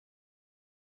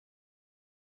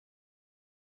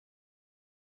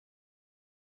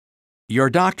Your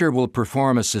doctor will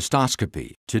perform a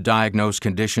cistoscopy to diagnose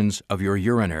conditions of your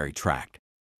urinary tract.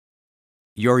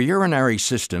 Your urinary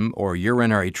system or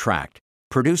urinary tract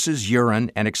produces urine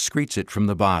and excretes it from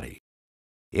the body.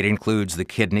 It includes the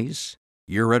kidneys,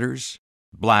 ureters,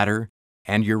 bladder,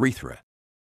 and urethra.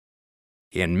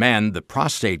 In men, the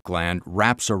prostate gland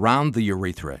wraps around the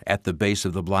urethra at the base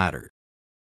of the bladder.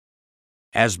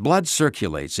 As blood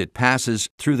circulates, it passes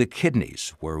through the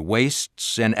kidneys, where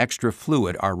wastes and extra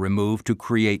fluid are removed to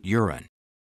create urine.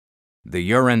 The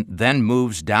urine then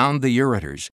moves down the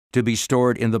ureters to be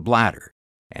stored in the bladder,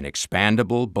 an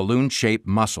expandable balloon-shaped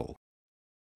muscle.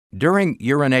 During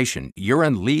urination,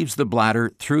 urine leaves the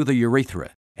bladder through the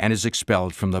urethra and is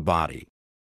expelled from the body.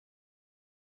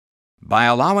 By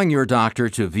allowing your doctor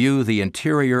to view the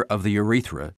interior of the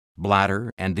urethra,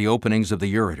 bladder, and the openings of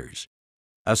the ureters,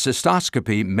 a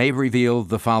cistoscopy may reveal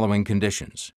the following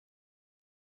conditions: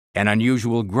 an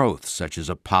unusual growth such as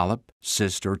a polyp,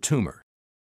 cyst, or tumor,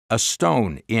 a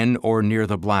stone in or near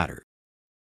the bladder,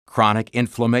 chronic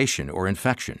inflammation or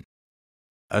infection,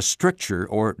 a stricture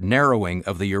or narrowing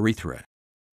of the urethra,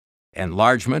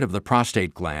 enlargement of the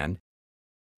prostate gland,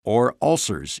 or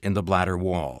ulcers in the bladder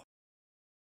wall.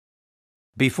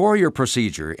 Before your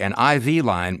procedure, an IV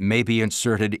line may be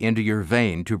inserted into your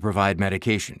vein to provide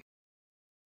medication.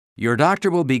 Your doctor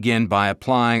will begin by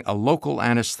applying a local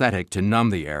anesthetic to numb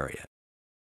the area.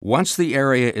 Once the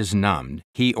area is numbed,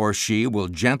 he or she will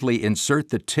gently insert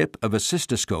the tip of a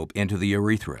cistoscope into the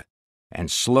urethra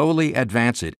and slowly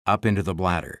advance it up into the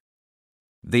bladder.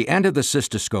 The end of the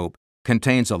cistoscope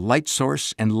contains a light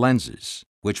source and lenses,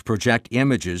 which project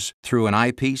images through an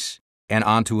eyepiece and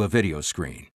onto a video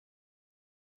screen.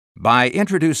 By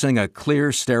introducing a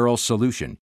clear, sterile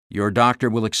solution, your doctor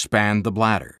will expand the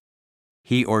bladder.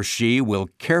 He or she will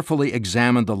carefully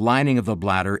examine the lining of the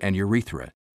bladder and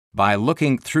urethra by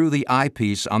looking through the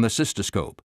eyepiece on the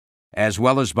cistoscope, as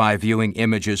well as by viewing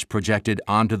images projected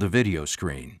onto the video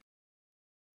screen.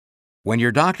 When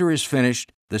your doctor is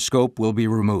finished, the scope will be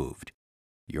removed.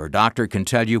 Your doctor can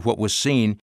tell you what was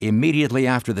seen immediately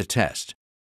after the test.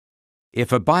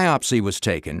 If a biopsy was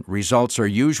taken, results are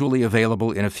usually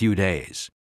available in a few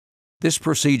days. This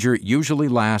procedure usually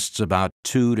lasts about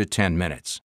 2 to 10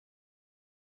 minutes.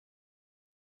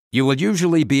 You will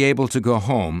usually be able to go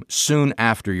home soon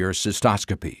after your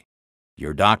cistoscopy.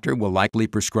 Your doctor will likely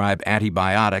prescribe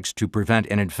antibiotics to prevent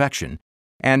an infection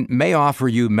and may offer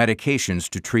you medications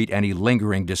to treat any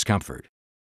lingering discomfort.